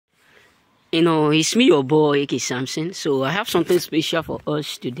It's me, your boy, AK Samson. So I have something special for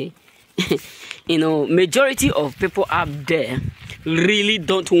us today. Majority of people out there really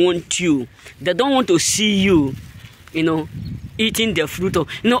don't want you. They don't want to see you, eating the fruit of,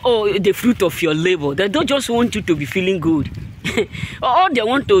 the fruit of your labor. They don't just want you to be feeling good. All they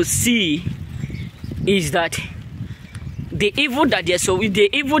want to see is that the evil that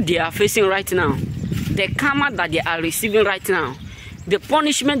they are facing right now, the karma that they are receiving right now, the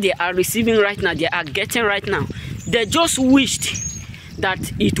punishment they are receiving right now, they are getting right now. They just wished that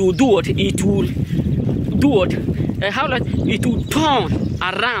it will do what? It will do what? It will turn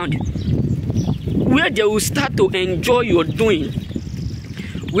around where they will start to enjoy your doing,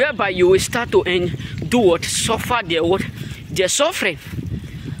 whereby you will start to do what? Suffer their suffering.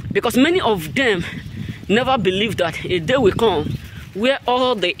 Because many of them never believe that a day will come where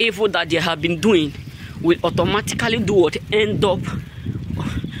all the evil that they have been doing will automatically do what? End up,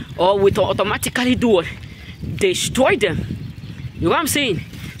 or will automatically do what? Destroy them. You know what I'm saying?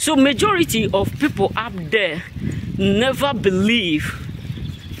 So majority of people out there never believe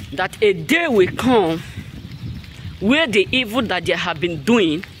that a day will come where the evil that they have been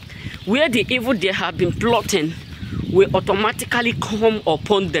doing, where the evil they have been plotting, will automatically come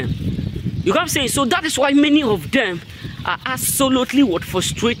upon them. You know what I'm saying? So that is why many of them are absolutely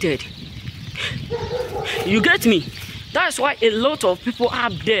frustrated. You get me? That's why a lot of people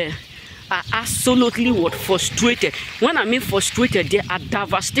out there are absolutely frustrated. When I mean frustrated, they are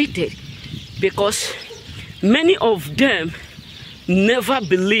devastated, because many of them never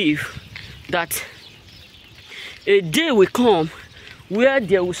believe that a day will come where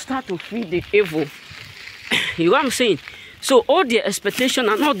they will start to feel the evil. You know what I'm saying? So all their expectation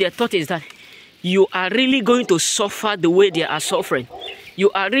and all their thought is that you are really going to suffer the way they are suffering. You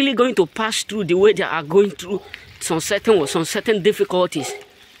are really going to pass through the way they are going through some certain difficulties.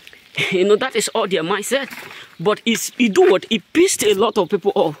 That is all their mindset. But it pissed a lot of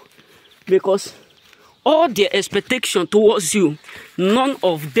people off, because all their expectation towards you, none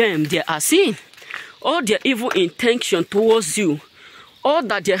of them they are seeing. All their evil intention towards you, all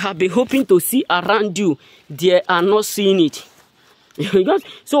that they have been hoping to see around you, they are not seeing it.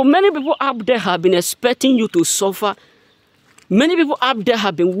 So many people out there have been expecting you to suffer. Many people out there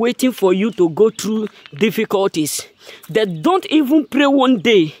have been waiting for you to go through difficulties. They don't even pray one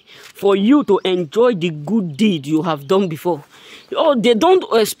day for you to enjoy the good deed you have done before. They don't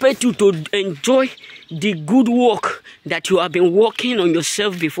expect you to enjoy the good work that you have been working on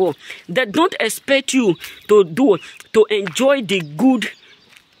yourself before. They don't expect you to enjoy the good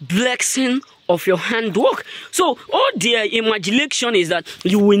blessing of your handwork. So all their imagination is that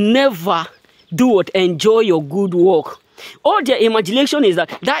you will never enjoy your good work. All their imagination is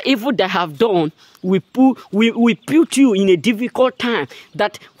that evil they have done will put you in a difficult time,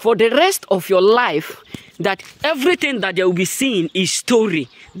 that for the rest of your life, that everything that they will be seeing is story,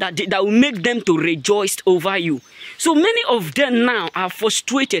 that will make them to rejoice over you. So many of them now are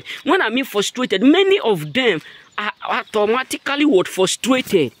frustrated. When I mean frustrated, many of them are automatically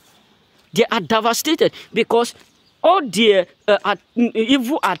frustrated. They are devastated, because all their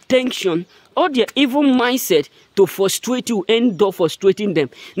evil attention, all their evil mindset to frustrate you end up frustrating them.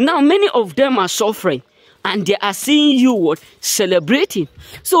 Now many of them are suffering, and they are seeing you celebrating.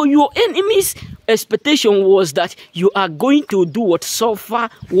 So your enemy's expectation was that you are going to suffer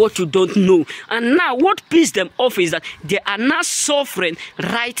what you don't know. And now what pissed them off is that they are not suffering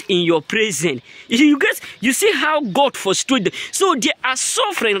right in your presence. You see how God frustrated them. So they are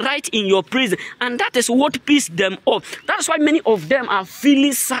suffering right in your presence, and that is what pissed them off. That's why many of them are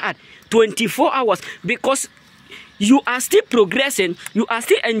feeling sad 24 hours, because you are still progressing, you are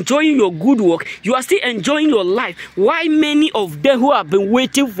still enjoying your good work, you are still enjoying your life. Why many of them who have been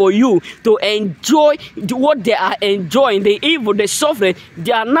waiting for you to enjoy what they are enjoying, the evil, the suffering,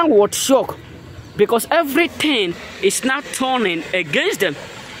 they are now shocked, because everything is now turning against them.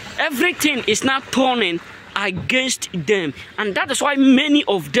 Everything is now turning against them, and that is why many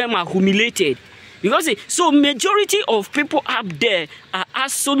of them are humiliated. Because so majority of people out there are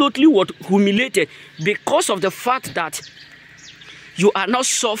absolutely humiliated, because of the fact that you are not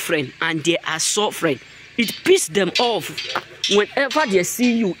suffering and they are suffering. It pissed them off. Whenever they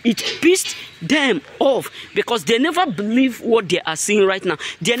see you, it pissed them off, because they never believe what they are seeing right now.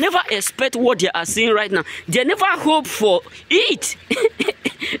 They never expect what they are seeing right now. They never hope for it.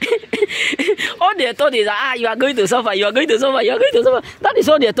 All they thought is, you are going to suffer, you are going to suffer, you are going to suffer. That is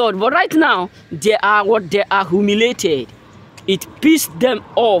all they thought. But right now, they are humiliated. It pissed them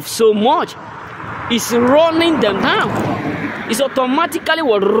off so much. It's running them down. It's automatically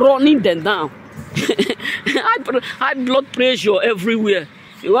running them down. High blood pressure everywhere.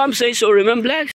 You know what I'm saying? So remain blessed.